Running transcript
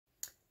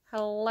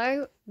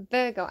Hello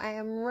Virgo, I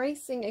am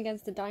racing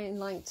against the dying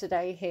light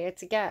today here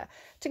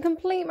to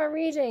complete my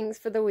readings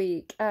for the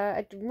week.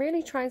 I'm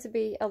really trying to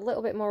be a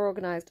little bit more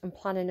organised and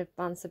plan in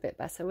advance a bit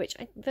better, which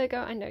Virgo,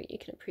 I know you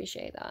can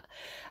appreciate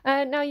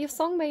that. Now your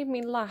song made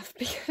me laugh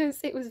because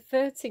it was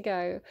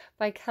Vertigo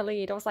by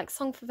Khalid. I was like,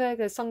 song for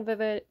Virgo,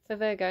 for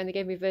Virgo, and they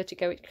gave me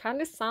Vertigo, which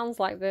kind of sounds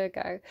like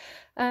Virgo.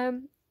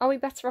 Are we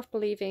better off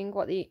believing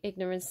what the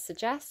ignorance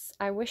suggests?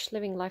 I wish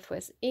living life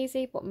was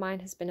easy, but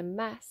mine has been a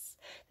mess.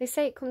 They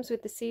say it comes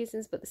with the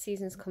seasons, but the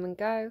seasons come and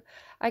go.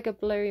 I go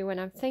blurry when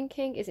I'm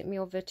thinking, is it me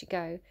or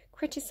vertigo?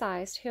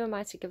 Criticised, who am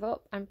I to give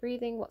up? I'm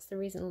breathing, what's the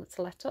reason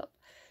to let up?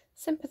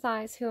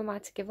 Sympathise, who am I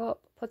to give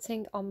up?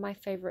 Putting on my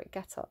favourite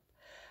get-up.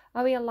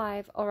 Are we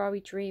alive or are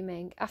we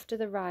dreaming? After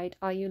the ride,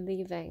 are you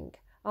leaving?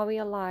 Are we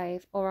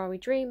alive or are we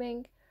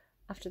dreaming?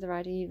 After the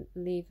ride, are you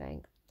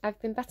leaving? I've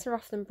been better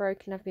off than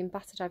broken, I've been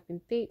battered, I've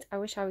been beat. I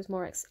wish I was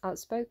more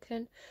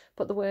outspoken,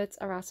 but the words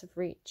are out of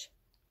reach.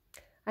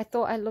 I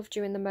thought I loved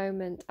you in the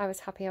moment, I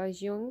was happy I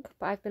was young,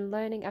 but I've been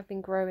learning, I've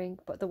been growing,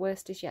 but the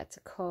worst is yet to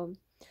come.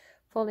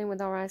 Falling with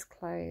our eyes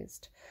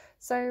closed.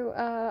 So,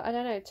 I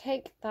don't know,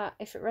 take that.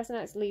 If it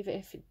resonates, leave it.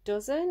 If it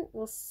doesn't,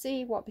 we'll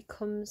see what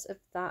becomes of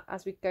that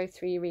as we go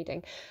through your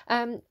reading.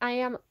 I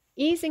am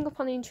easing up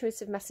on the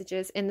intuitive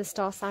messages in the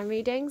star sign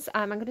readings.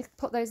 I'm going to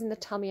put those in the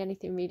Tell Me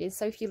Anything readings.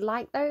 So if you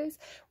like those,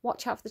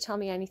 watch out for the Tell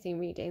Me Anything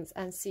readings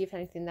and see if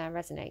anything there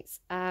resonates.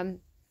 I'm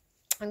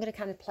going to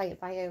kind of play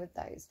it by ear with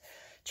those.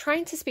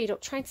 Trying to speed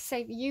up, trying to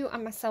save you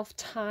and myself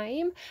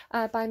time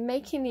by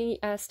making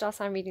the star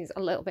sign readings a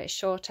little bit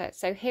shorter.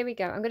 So here we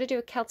go. I'm going to do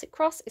a Celtic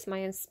cross. It's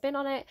my own spin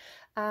on it.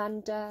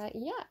 And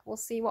yeah, we'll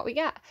see what we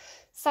get.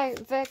 So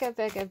Virgo,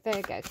 Virgo,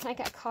 Virgo. Can I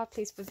get a card,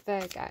 please, for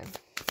Virgo?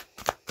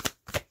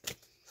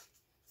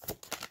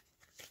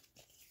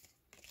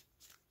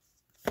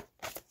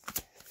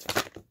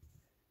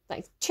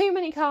 Like too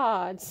many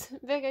cards.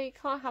 Virgo, you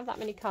can't have that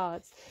many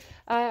cards.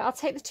 I'll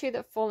take the two that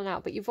have fallen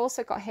out, but you've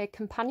also got here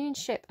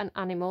companionship and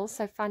animals,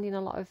 so finding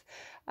a lot of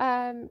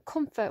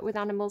comfort with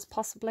animals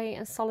possibly,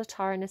 and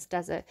solitariness,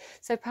 desert.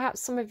 So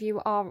perhaps some of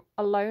you are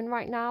alone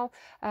right now.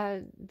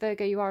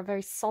 Virgo, you are a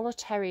very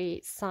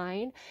solitary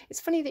sign. It's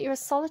funny that you're a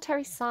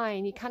solitary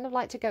sign. You kind of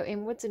like to go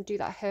inwards and do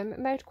that hermit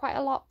mode quite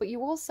a lot, but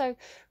you also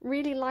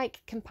really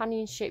like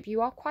companionship.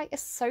 You are quite a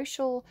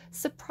social,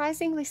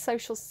 surprisingly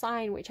social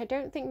sign, which I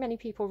don't think many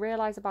people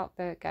realise about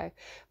Virgo.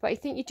 But I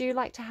think you do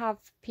like to have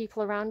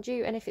people around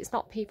you, and if it's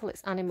not people,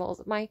 it's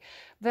animals. My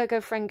Virgo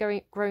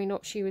friend growing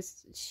up,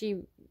 she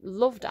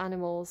loved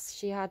animals.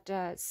 She had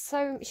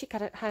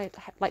had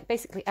like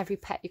basically every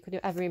pet you could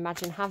ever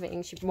imagine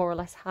having, she more or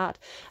less had.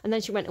 And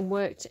then she went and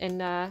worked in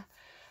a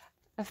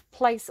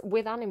place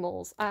with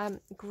animals.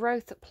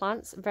 Growth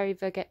plants, very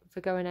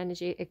Virgoan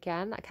energy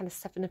again, that kind of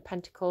Seven of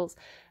Pentacles,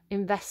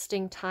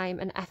 investing time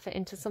and effort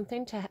into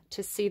something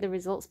to see the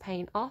results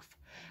paying off.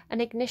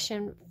 An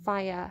ignition,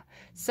 fire.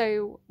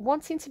 So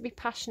wanting to be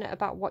passionate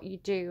about what you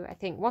do, I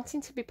think,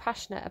 wanting to be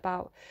passionate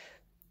about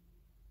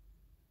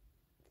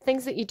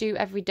things that you do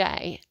every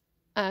day.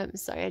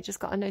 Sorry, I just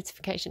got a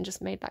notification,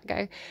 just made that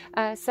go.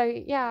 So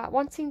yeah,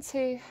 wanting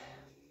to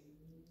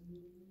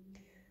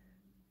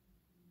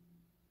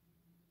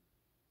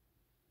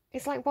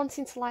it's like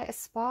wanting to light a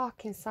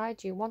spark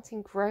inside you,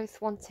 wanting growth,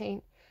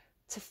 wanting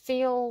to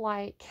feel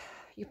like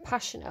you're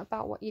passionate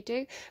about what you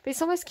do. But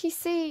it's almost, can you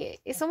see,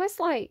 it's almost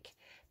like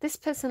this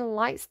person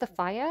lights the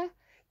fire.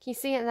 Can you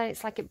see it? And then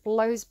it's like it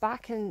blows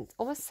back and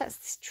almost sets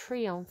this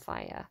tree on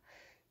fire.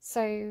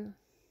 So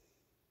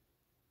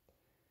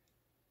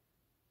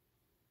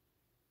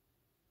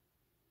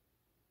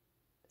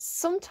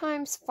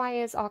sometimes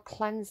fires are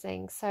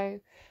cleansing. So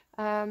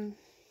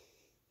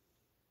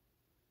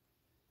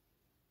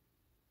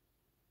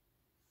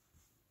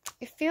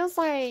it feels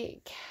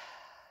like,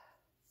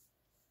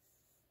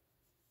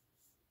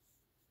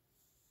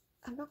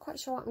 I'm not quite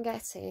sure what I'm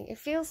getting. It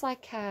feels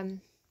like,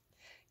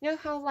 you know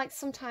how like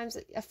sometimes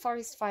a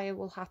forest fire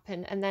will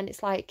happen and then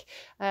it's like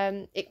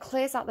it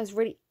clears out those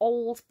really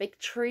old big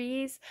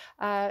trees.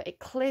 It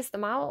clears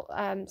them out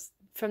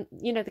from,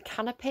 you know, the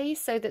canopy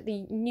so that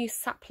the new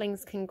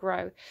saplings can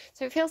grow.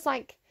 So it feels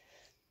like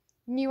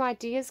new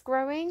ideas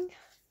growing.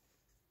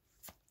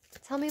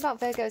 Tell me about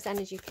Virgo's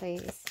energy,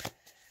 please.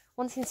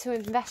 Wanting to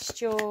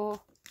invest your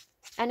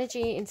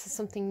energy into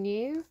something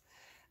new.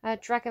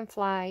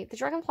 Dragonfly. The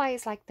dragonfly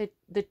is like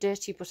the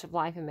dirty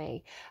butterfly for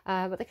me,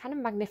 but they're kind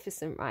of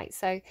magnificent, right?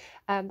 So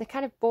they're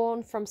kind of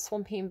born from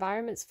swampy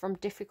environments, from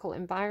difficult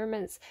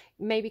environments,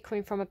 maybe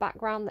coming from a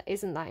background that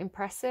isn't that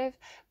impressive,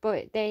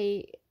 but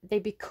they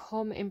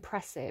become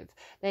impressive.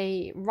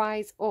 They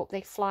rise up,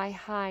 they fly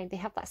high, they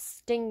have that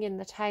sting in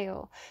the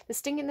tail. The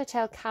sting in the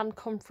tail can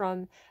come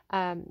from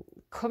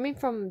coming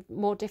from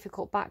more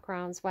difficult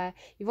backgrounds where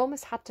you've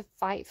almost had to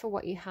fight for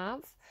what you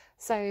have.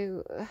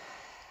 So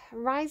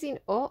rising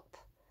up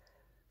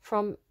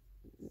from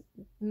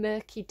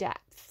murky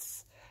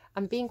depths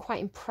and being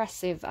quite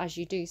impressive as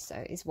you do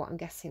so is what I'm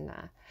guessing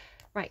there.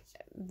 Right,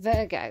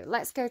 Virgo,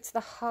 let's go to the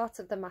heart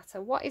of the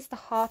matter. What is the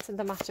heart of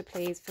the matter,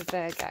 please, for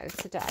Virgo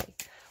today?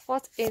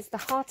 What is the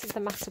heart of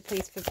the matter,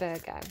 please, for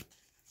Virgo?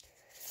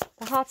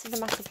 The heart of the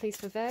matter, please,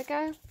 for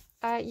Virgo.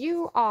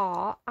 You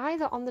are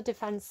either on the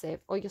defensive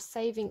or you're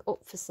saving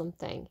up for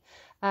something.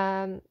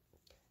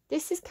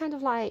 This is kind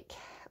of like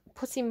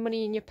putting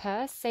money in your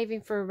purse,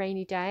 saving for a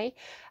rainy day,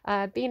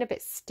 being a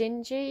bit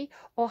stingy,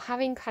 or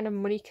having kind of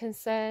money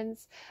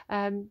concerns,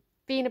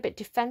 being a bit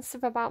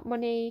defensive about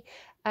money.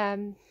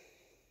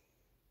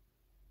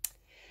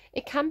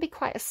 It can be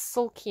quite a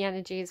sulky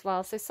energy as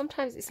well. So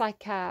sometimes it's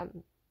like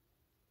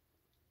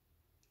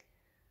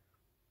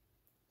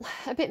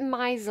a bit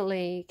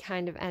miserly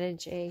kind of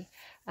energy.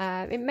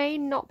 It may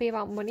not be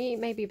about money. It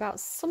may be about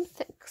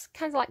something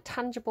kind of like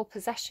tangible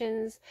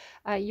possessions,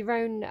 your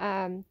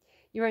own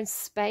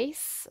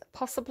space,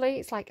 possibly.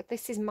 It's like,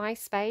 this is my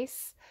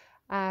space.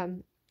 I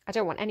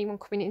don't want anyone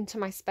coming into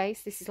my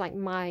space. This is like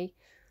my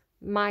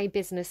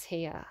business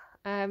here.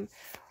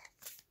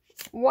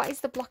 What is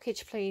the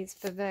blockage, please,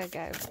 for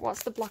Virgo?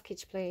 What's the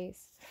blockage,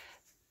 please?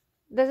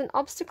 There's an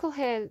obstacle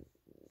here.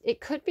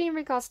 It could be in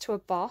regards to a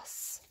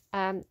boss.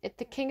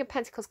 The King of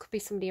Pentacles could be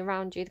somebody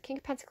around you. The King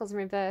of Pentacles in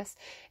reverse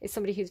is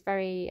somebody who's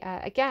very,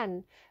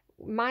 again,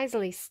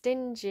 miserly,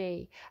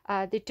 stingy.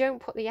 They don't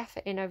put the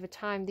effort in over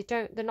time.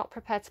 They're not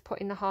prepared to put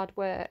in the hard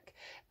work.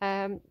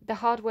 The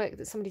hard work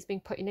that somebody's been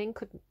putting in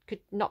could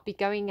not be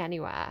going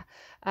anywhere.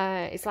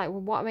 It's like,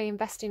 well, what am I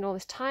investing all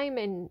this time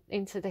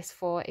into this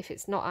for if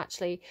it's not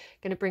actually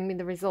going to bring me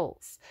the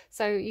results?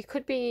 So you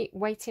could be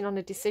waiting on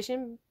a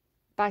decision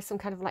by some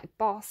kind of like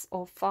boss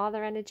or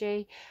father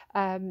energy.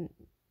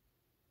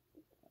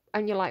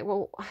 And you're like,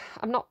 well,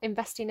 I'm not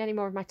investing any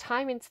more of my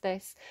time into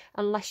this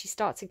unless you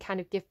start to kind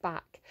of give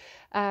back.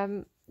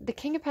 The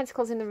King of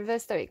Pentacles in the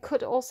reverse, though, it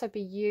could also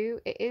be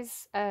you. It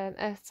is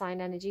earth sign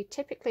energy.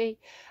 Typically,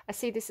 I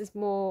see this as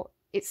more,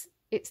 it's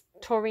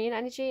Taurian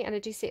energy, and I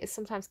do see it as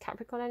sometimes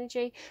Capricorn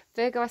energy.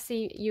 Virgo, I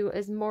see you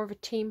as more of a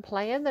team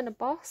player than a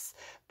boss,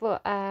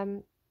 but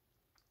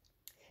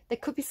there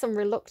could be some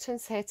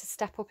reluctance here to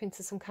step up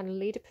into some kind of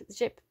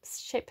leadership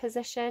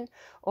position,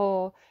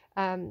 or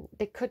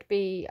there could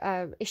be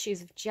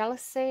issues of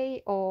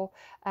jealousy, or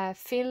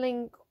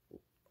feeling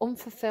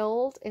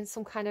unfulfilled in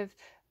some kind of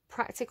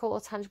practical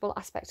or tangible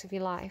aspect of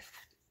your life.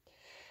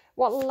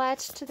 What led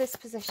to this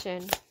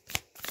position?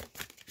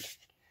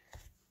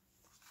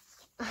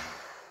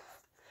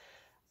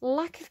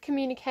 Lack of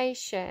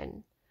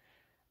communication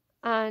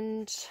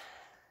and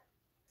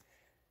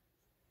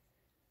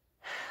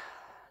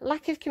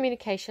lack of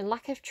communication,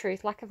 lack of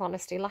truth, lack of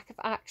honesty, lack of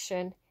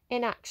action,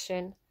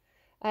 inaction.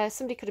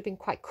 Somebody could have been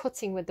quite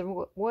cutting with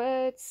the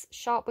words,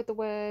 sharp with the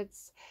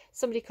words.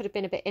 Somebody could have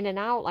been a bit in and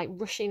out, like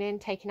rushing in,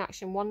 taking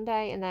action one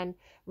day and then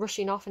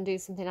rushing off and doing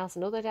something else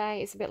another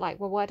day. It's a bit like,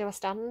 well, where do I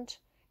stand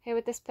here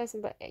with this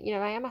person? But, you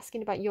know, I am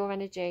asking about your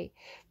energy.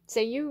 So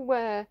you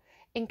were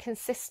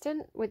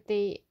inconsistent with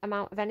the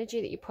amount of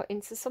energy that you put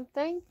into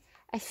something,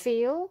 I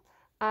feel.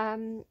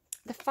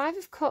 The Five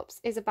of Cups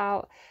is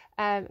about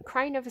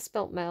crying over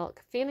spilt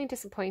milk, feeling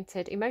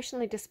disappointed,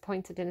 emotionally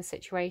disappointed in a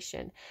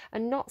situation,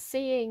 and not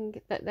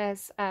seeing that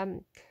there's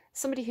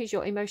somebody who's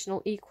your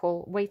emotional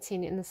equal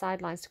waiting in the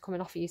sidelines to come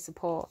and offer you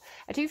support.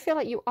 I do feel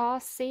like you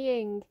are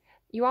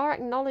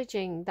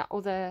acknowledging that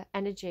other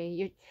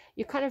energy.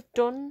 You're kind of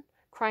done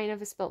crying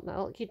over spilt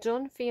milk. You're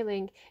done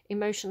feeling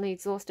emotionally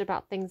exhausted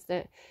about things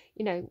that,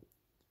 you know,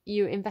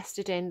 you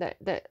invested in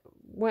that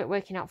weren't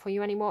working out for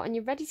you anymore, and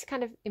you're ready to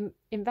kind of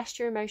invest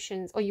your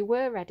emotions, or you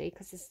were ready,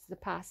 because this is the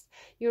past,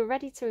 you were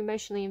ready to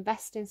emotionally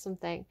invest in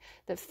something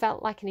that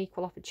felt like an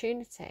equal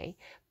opportunity,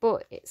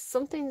 but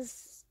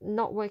something's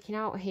not working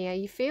out here.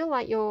 You feel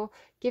like you're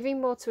giving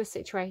more to a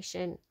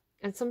situation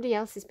and somebody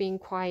else is being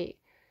quite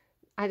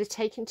either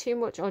taking too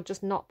much or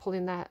just not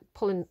pulling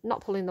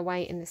the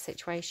weight in this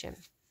situation.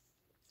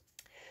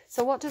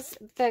 So what does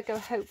Virgo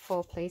hope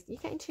for, please? You're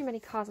getting too many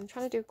cards. I'm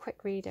trying to do a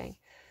quick reading.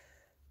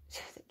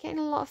 Getting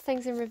a lot of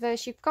things in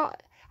reverse.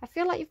 I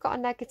feel like you've got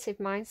a negative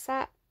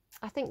mindset.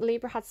 I think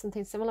Libra had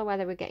something similar where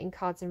they were getting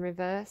cards in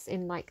reverse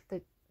in like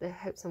the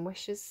hopes and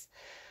wishes.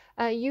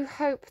 You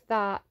hope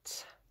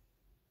that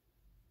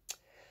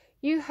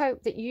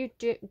you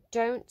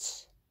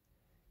don't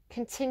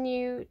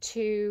continue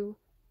to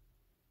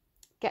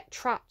get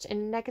trapped in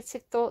a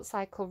negative thought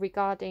cycle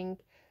regarding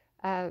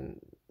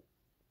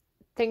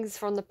things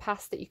from the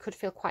past that you could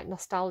feel quite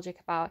nostalgic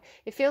about.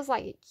 It feels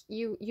like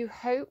you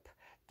hope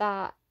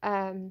that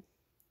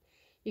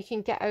you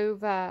can get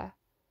over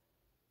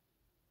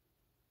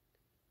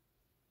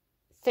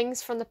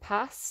things from the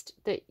past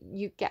that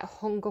you get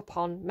hung up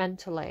on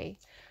mentally.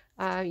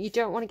 You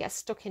don't want to get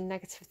stuck in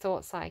negative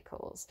thought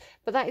cycles.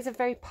 But that is a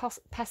very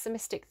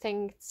pessimistic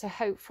thing to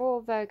hope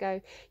for,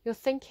 Virgo. You're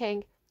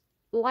thinking,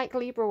 like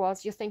Libra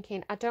was, you're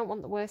thinking, I don't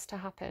want the worst to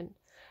happen.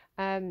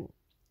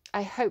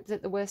 I hope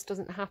that the worst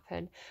doesn't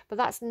happen. But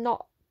that's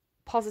not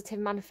positive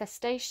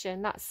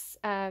manifestation. That's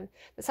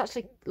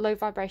actually low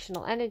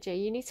vibrational energy.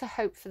 You need to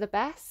hope for the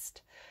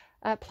best,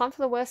 plan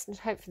for the worst and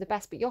hope for the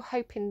best, but you're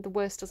hoping the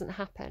worst doesn't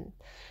happen,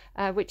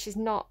 which is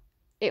not,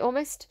 it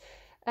almost,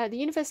 the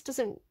universe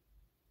doesn't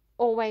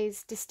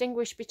always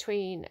distinguish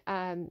between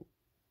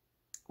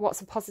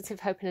what's a positive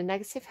hope and a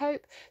negative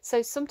hope.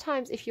 So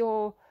sometimes if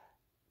you're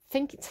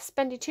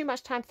spending too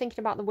much time thinking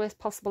about the worst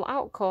possible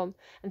outcome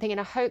and thinking,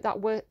 I hope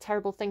that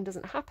terrible thing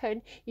doesn't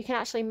happen, you can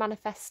actually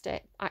manifest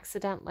it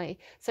accidentally.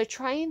 So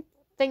try and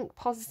think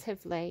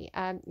positively.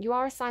 You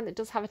are a sign that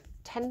does have a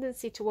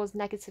tendency towards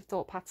negative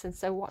thought patterns,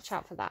 so watch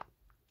out for that.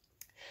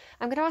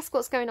 I'm going to ask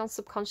what's going on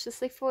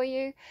subconsciously for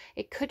you.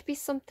 It could be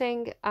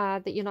something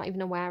that you're not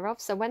even aware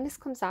of. So when this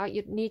comes out,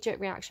 your knee-jerk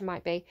reaction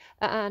might be,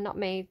 not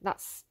me,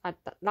 that's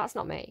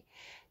not me.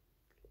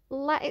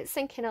 Let it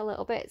sink in a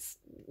little bit,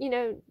 you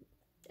know,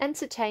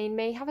 entertain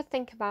me, have a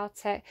think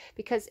about it,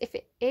 because if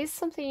it is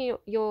something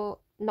you're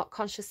not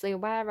consciously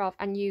aware of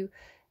and you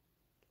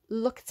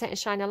look at it and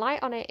shine a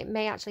light on it, it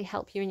may actually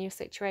help you in your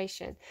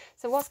situation.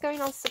 So what's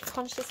going on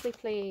subconsciously,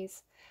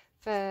 please,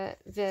 for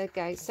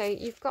Virgo? So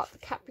you've got the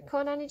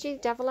Capricorn energy,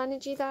 devil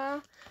energy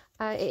there.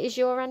 It is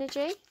your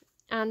energy,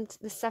 and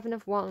the Seven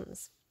of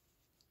Wands.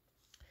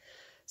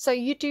 So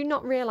you do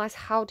not realize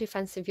how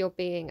defensive you're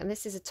being, and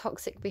this is a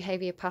toxic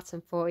behavior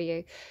pattern for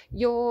you.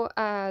 Your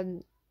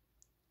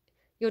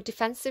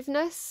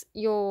defensiveness,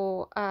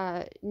 your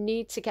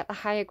need to get the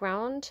higher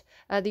ground,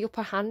 the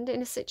upper hand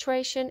in a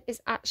situation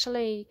is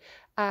actually,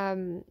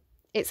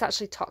 it's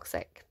actually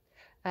toxic,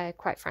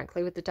 quite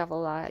frankly, with the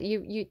devil.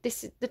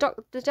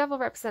 The devil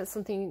represents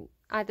something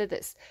either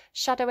that's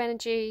shadow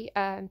energy,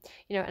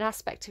 you know, an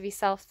aspect of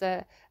yourself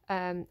that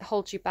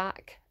holds you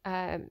back.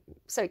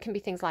 So it can be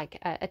things like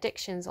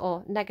addictions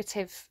or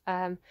negative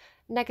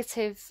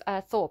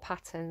thought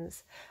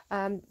patterns,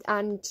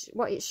 and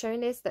what it's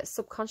showing is that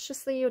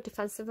subconsciously you're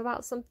defensive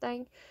about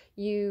something.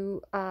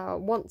 You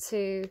it's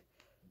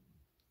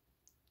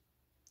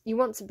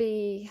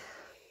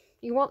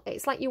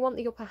like you want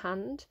the upper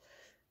hand.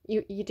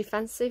 You're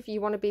defensive. It's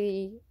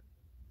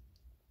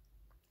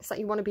like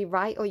you want to be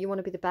right, or you want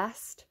to be the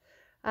best,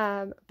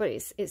 but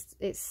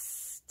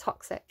it's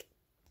toxic.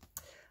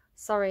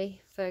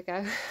 Sorry,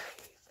 Virgo.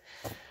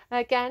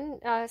 Again,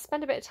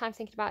 spend a bit of time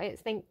thinking about it.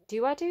 Think,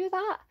 do I do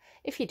that?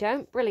 If you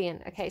don't,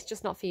 brilliant. Okay, it's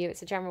just not for you.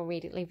 It's a general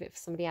reading. Leave it for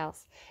somebody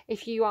else.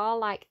 If you are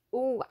like,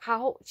 oh,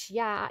 ouch,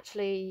 yeah,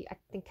 actually, I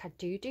think I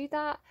do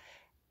that.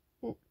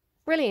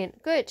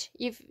 Brilliant, good.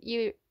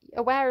 You're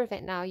aware of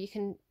it now. You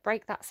can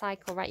break that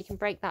cycle, right? You can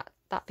break that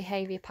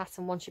behavior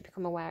pattern once you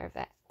become aware of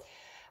it.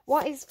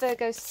 What is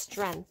Virgo's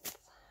strength?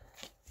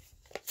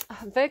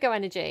 Virgo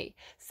energy,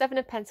 Seven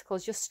of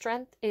Pentacles. Your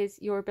strength is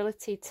your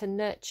ability to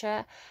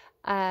nurture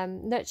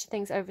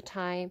things over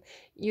time.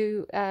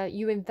 You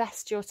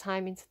invest your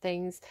time into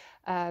things.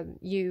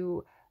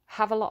 You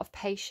have a lot of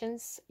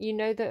patience. You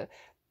know that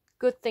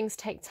good things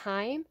take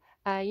time.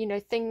 You know,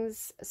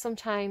 things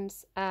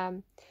sometimes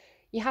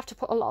you have to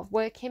put a lot of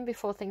work in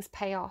before things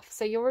pay off.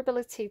 So your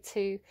ability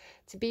to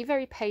be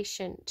very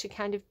patient, to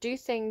kind of do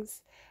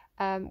things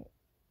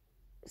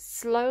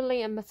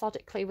slowly and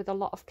methodically with a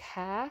lot of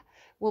care,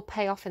 will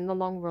pay off in the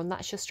long run.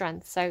 That's your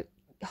strength. So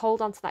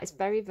hold on to that. It's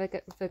very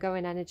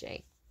Virgoan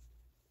energy.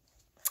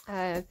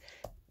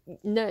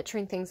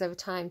 Nurturing things over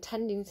time,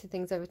 tending to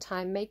things over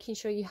time, making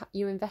sure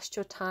you invest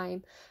your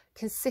time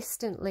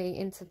consistently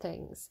into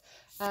things.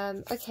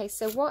 Okay,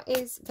 so what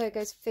is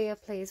Virgo's fear,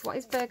 please? What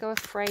is Virgo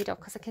afraid of?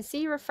 Because I can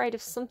see you're afraid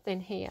of something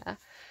here.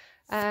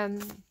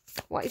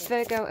 What is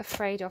Virgo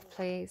afraid of,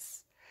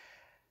 please?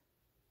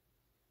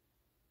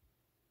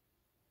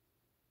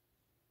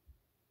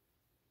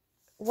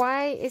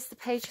 Why is the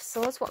Page of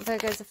Swords what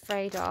Virgo's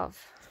afraid of?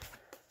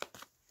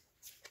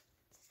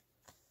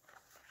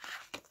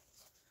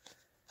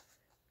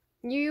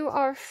 You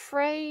are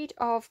afraid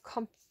of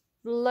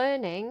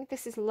learning.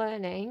 This is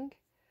learning,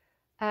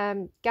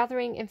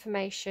 gathering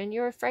information.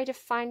 You're afraid of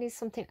finding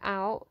something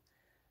out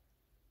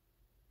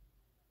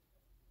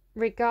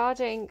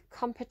regarding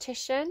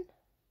competition.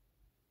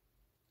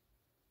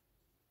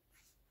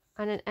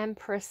 And an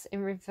Empress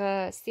in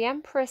reverse. The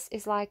Empress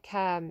is like...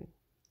 the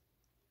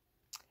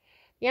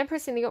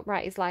Empress in the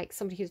upright is like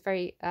somebody who's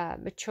very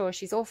mature.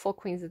 She's all four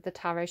queens of the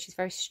tarot. She's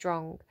very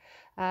strong.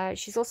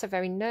 She's also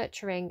very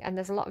nurturing, and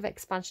there's a lot of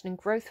expansion and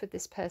growth with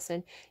this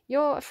person.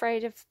 You're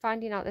afraid of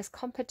finding out there's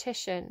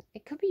competition.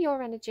 It could be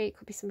your energy. It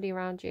could be somebody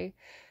around you.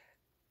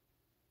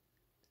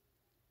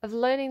 Of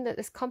learning that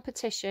there's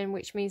competition,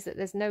 which means that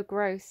there's no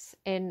growth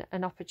in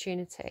an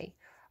opportunity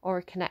or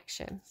a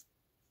connection.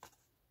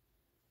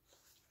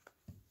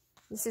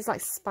 This is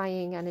like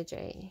spying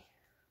energy.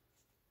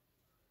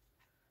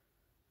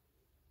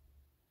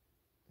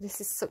 This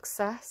is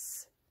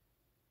success.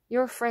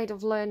 You're afraid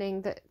of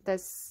learning that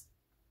there's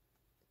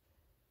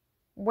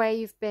where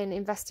you've been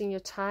investing your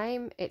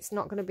time, it's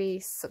not going to be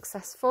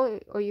successful,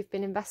 or you've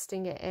been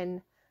investing it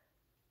in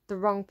the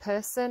wrong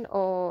person,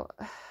 or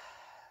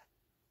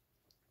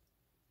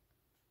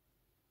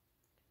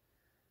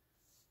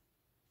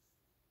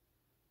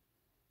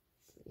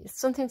it's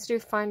something to do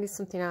with finding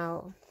something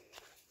out.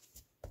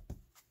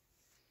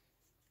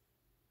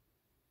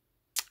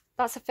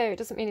 That's a fear. It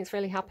doesn't mean it's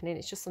really happening.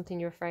 It's just something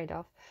you're afraid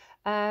of.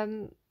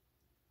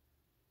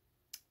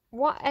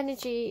 What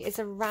energy is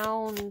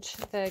around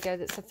Virgo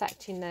that's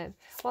affecting them?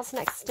 What's an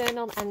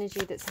external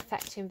energy that's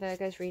affecting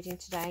Virgo's reading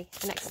today?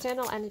 An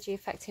external energy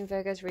affecting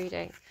Virgo's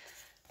reading.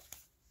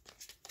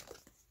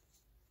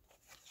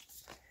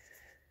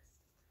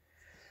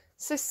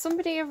 So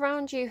somebody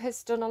around you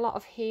has done a lot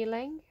of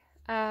healing.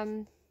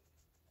 Somebody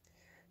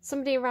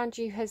around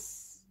you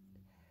has,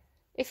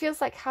 it feels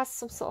like, has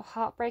some sort of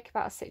heartbreak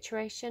about a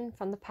situation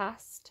from the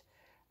past.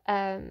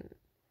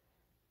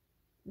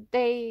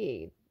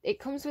 It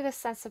comes with a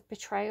sense of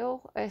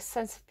betrayal, a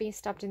sense of being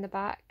stabbed in the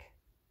back.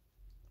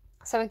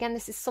 So again,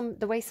 this is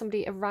the way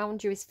somebody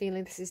around you is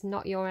feeling. This is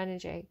not your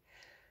energy.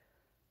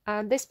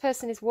 This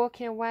person is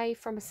walking away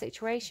from a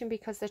situation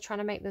because they're trying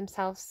to make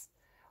themselves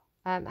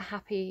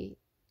happy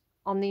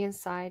on the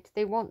inside.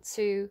 They want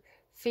to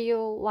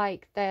feel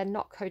like they're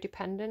not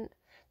codependent.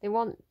 They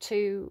want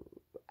to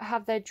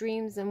have their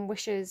dreams and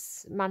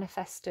wishes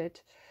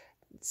manifested.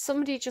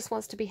 Somebody just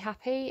wants to be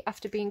happy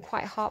after being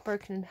quite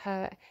heartbroken and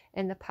hurt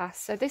in the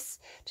past. So this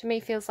to me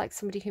feels like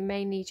somebody who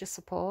may need your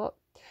support.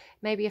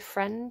 Maybe a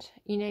friend.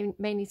 You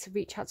may need to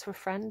reach out to a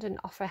friend and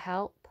offer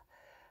help.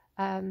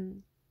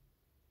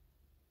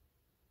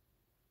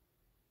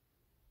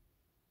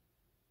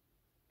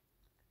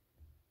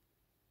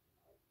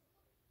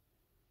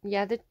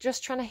 Yeah, they're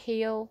just trying to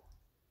heal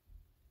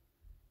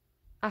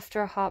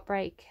after a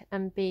heartbreak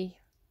and be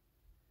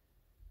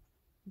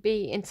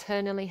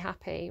internally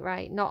happy,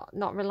 right? Not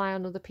rely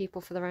on other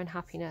people for their own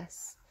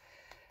happiness.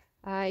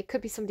 It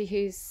could be somebody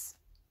who's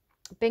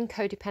been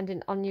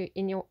codependent on you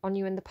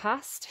in the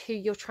past, who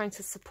you're trying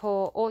to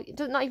support, or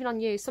not even on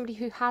you, somebody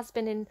who has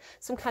been in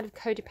some kind of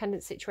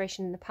codependent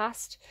situation in the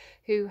past,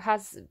 who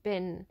has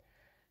been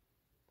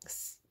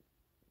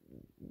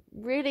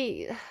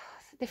really,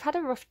 they've had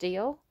a rough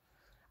deal,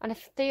 and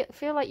if they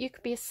feel like you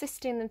could be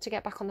assisting them to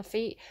get back on the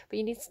feet, but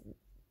you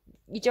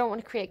don't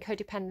want to create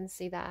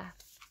codependency there.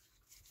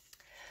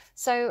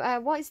 So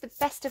what is the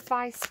best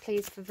advice,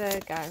 please, for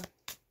Virgo?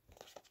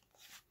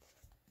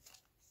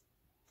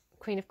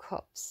 Queen of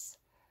Cups.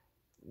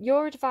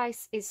 Your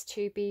advice is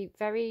to be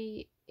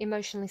very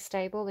emotionally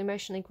stable,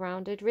 emotionally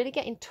grounded, really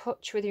get in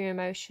touch with your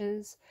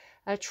emotions,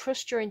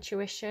 trust your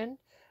intuition,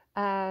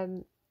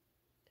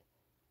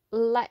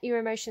 let your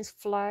emotions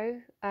flow,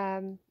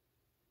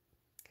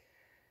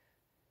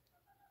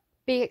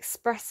 be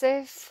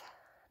expressive,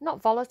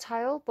 not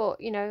volatile, but,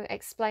 you know,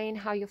 explain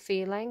how you're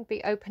feeling,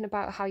 be open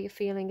about how you're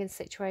feeling in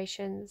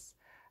situations,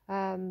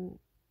 but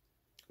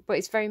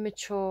it's very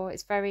mature,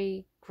 it's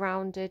very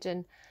grounded,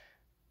 and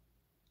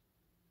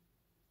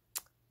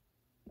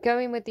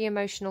going with the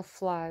emotional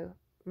flow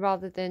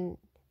rather than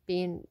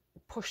being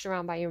pushed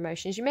around by your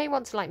emotions. You may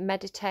want to like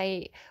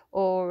meditate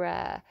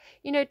or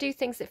you know, do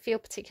things that feel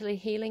particularly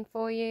healing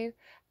for you.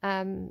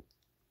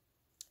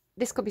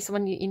 This could be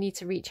someone you need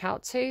to reach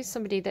out to,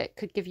 somebody that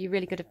could give you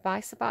really good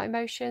advice about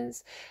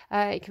emotions.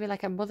 It could be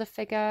like a mother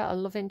figure, a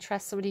love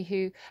interest, a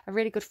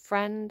really good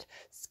friend.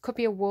 It could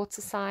be a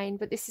water sign,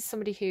 but this is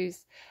somebody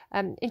who's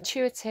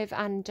intuitive,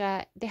 and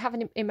they have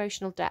an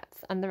emotional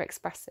depth, and they're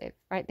expressive,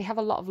 right? They have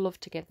a lot of love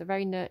to give. They're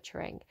very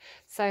nurturing.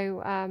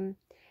 So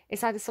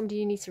it's either somebody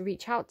you need to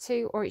reach out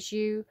to, or it's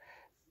you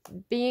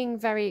being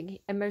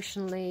very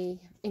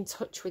emotionally in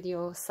touch with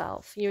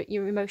yourself,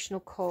 your emotional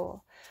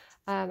core.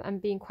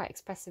 And being quite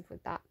expressive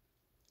with that.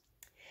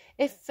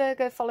 If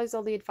Virgo follows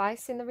all the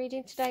advice in the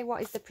reading today,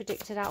 what is the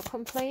predicted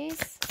outcome,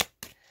 please?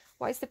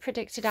 What is the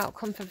predicted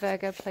outcome for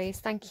Virgo,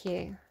 please? Thank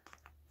you.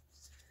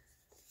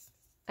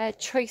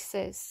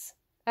 Choices.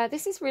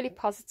 This is really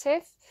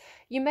positive.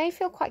 You may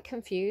feel quite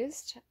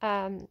confused.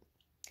 You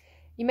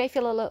may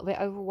feel a little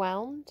bit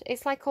overwhelmed.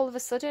 It's like all of a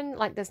sudden,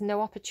 like there's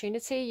no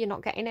opportunity, you're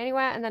not getting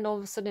anywhere, and then all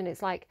of a sudden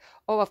it's like,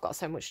 oh, I've got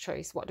so much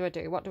choice. What do I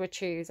do? What do I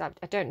choose? I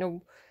don't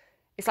know.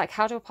 It's like,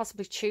 how do I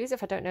possibly choose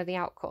if I don't know the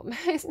outcome?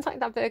 It's like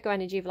that Virgo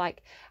energy of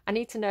like, I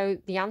need to know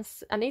the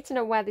answer. I need to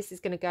know where this is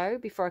going to go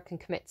before I can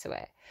commit to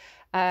it.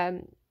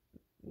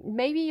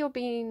 Maybe you're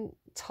being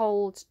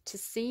told to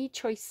see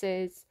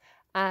choices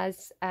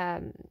as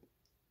an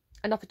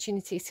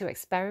opportunity to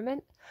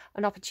experiment,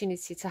 an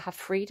opportunity to have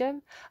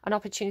freedom, an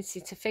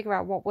opportunity to figure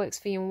out what works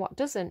for you and what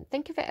doesn't.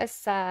 Think of it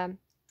as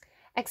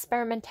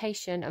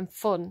experimentation and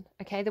fun.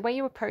 Okay, the way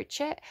you approach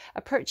it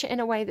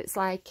in a way that's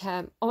like,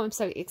 oh, I'm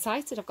so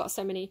excited, I've got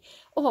so many,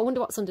 oh, I wonder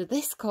what's under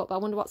this cup, I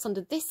wonder what's under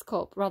this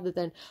cup, rather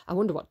than I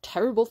wonder what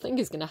terrible thing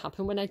is going to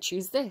happen when I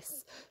choose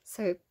this.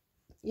 So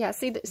yeah,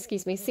 see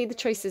the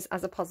choices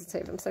as a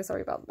positive. I'm so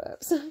sorry about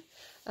burps.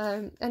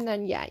 And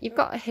then yeah, you've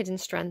got a hidden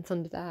strength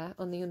under there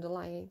on the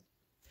underlying.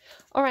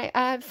 All right,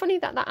 funny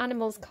that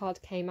animals card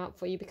came out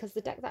for you, because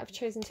the deck that I've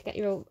chosen to get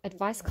your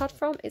advice card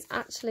from is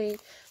actually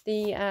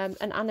the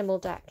an animal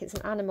deck. It's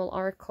an animal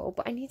oracle,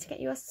 but I need to get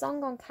you a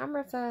song on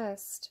camera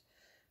first.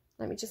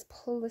 Let me just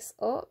pull this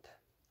up.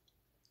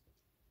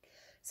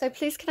 So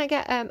please, can I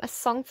get a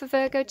song for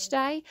Virgo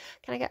today?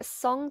 Can I get a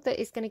song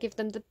that is going to give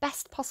them the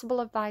best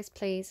possible advice,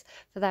 please,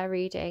 for their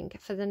reading,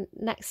 for the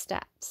next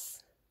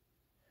steps?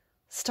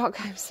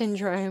 Stockholm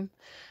Syndrome,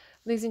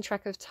 losing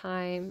track of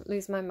time,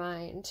 lose my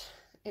mind.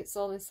 It's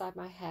all inside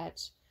my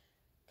head.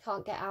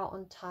 Can't get out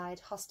untied.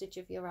 Hostage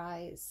of your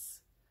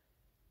eyes.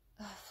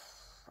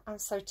 I'm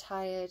so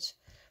tired.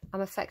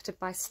 I'm affected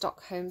by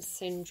Stockholm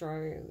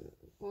syndrome.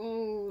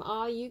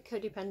 Are you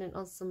codependent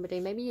on somebody?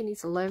 Maybe you need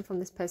to learn from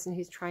this person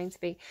who's trying to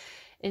be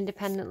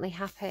independently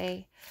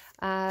happy.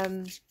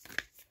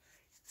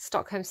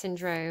 Stockholm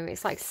syndrome.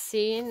 It's like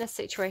seeing a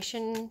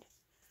situation.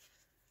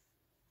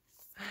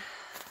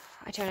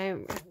 I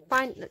don't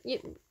know.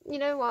 You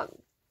know what?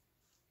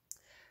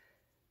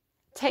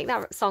 Take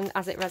that song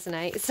as it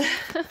resonates.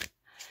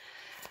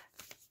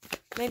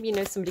 Maybe you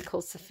know somebody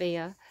called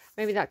Sofia.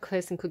 Maybe that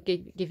person could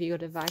give you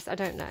good advice. I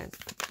don't know.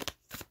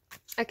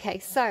 Okay,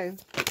 so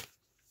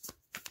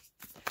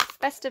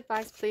best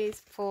advice,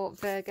 please, for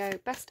Virgo.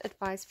 Best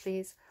advice,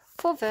 please,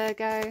 for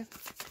Virgo.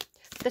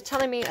 They're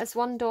telling me as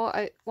one door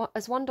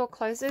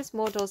closes,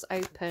 more doors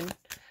open.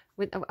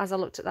 As I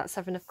looked at that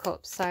Seven of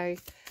Cups, so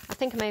I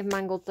think I may have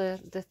mangled the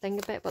thing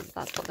a bit, but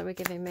that's what they were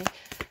giving me.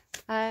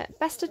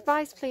 Best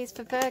advice, please,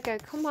 for Virgo.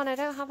 Come on, I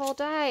don't have all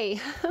day.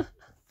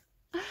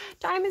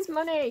 Time is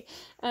money.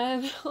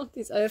 All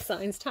these earth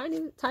signs. Time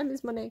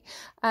is money.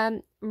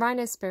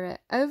 Rhino spirit.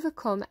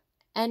 Overcome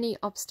any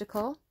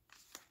obstacle.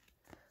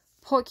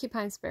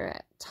 Porcupine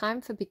spirit.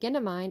 Time for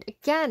beginner mind.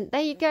 Again,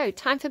 there you go.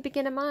 Time for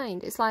beginner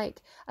mind. It's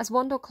like as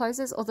one door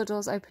closes, other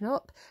doors open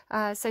up.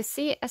 So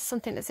see it as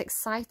something that's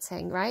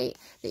exciting, right?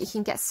 That you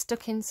can get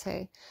stuck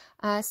into.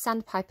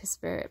 Sandpiper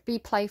spirit. Be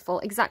playful.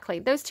 Exactly.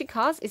 Those two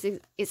cards is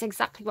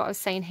exactly what I was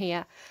saying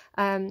here.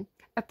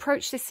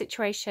 Approach this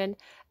situation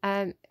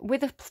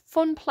with a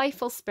fun,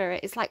 playful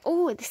spirit. It's like,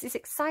 oh, this is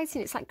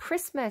exciting. It's like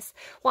Christmas.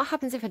 What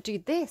happens if I do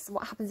this?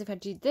 What happens if I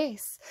do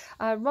this?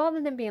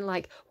 Rather than being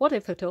like, what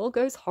if it all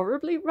goes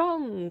horribly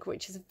wrong?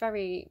 Which is a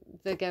very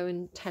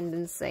Virgoan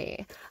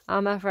tendency,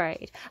 I'm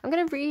afraid. I'm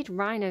going to read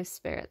Rhino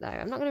spirit, though.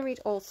 I'm not going to read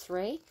all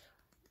three,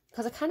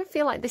 because I kind of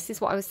feel like this is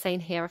what I was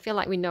saying here. I feel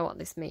like we know what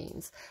this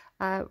means.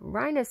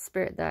 Rhino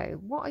spirit, though,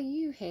 what are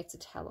you here to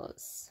tell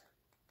us?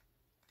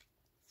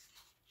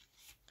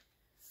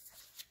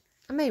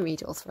 I may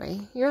read all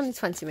three. You're only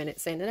 20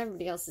 minutes in and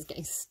everybody else is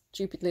getting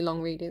stupidly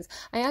long readings.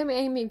 I am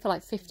aiming for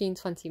like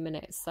 15-20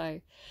 minutes. So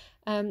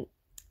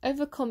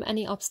overcome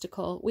any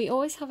obstacle. We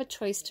always have a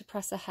choice to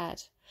press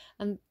ahead.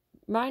 And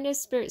Rhino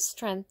spirit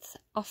strength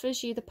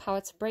offers you the power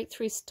to break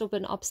through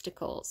stubborn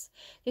obstacles.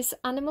 This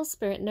animal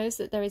spirit knows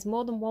that there is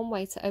more than one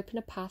way to open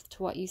a path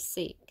to what you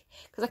seek.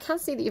 Because I can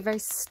see that you're very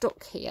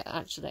stuck here,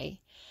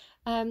 actually.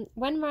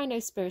 When Rhino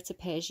spirit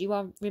appears, you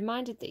are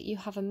reminded that you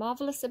have a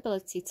marvellous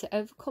ability to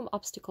overcome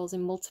obstacles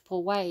in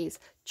multiple ways.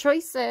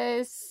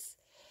 Choices!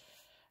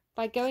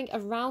 By going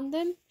around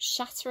them,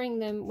 shattering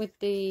them with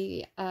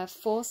the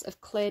force of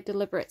clear,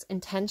 deliberate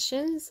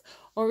intentions,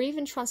 or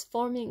even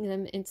transforming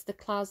them into the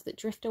clouds that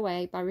drift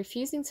away by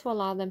refusing to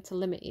allow them to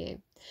limit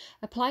you.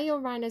 Apply your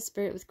Rhino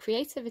spirit with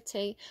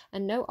creativity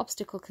and no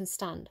obstacle can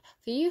stand,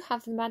 for you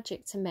have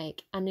magic to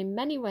make, and in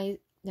many ways,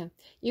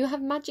 you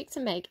have magic to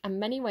make and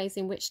many ways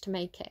in which to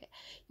make it.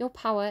 Your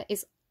power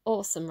is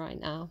awesome right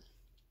now.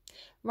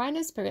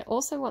 Rhino spirit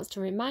also wants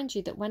to remind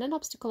you that when an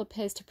obstacle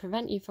appears to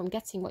prevent you from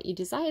getting what you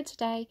desire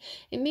today,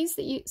 it means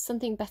that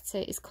something better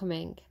is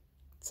coming.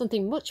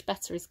 Something much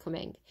better is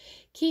coming.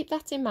 Keep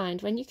that in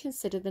mind when you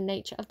consider the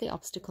nature of the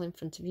obstacle in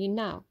front of you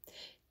now.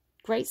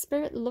 Great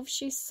Spirit loves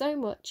you so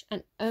much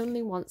and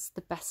only wants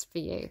the best for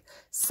you.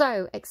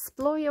 So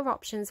explore your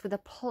options with a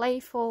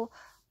playful,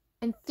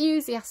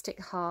 enthusiastic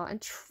heart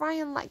and try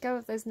and let go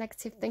of those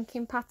negative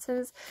thinking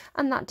patterns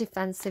and that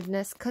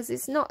defensiveness, because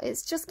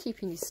it's just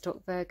keeping you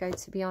stuck, Virgo,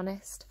 to be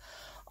honest.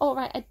 All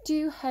right, I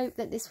do hope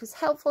that this was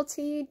helpful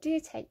to you. Do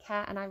take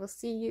care and I will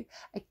see you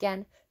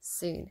again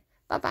soon.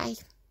 Bye bye.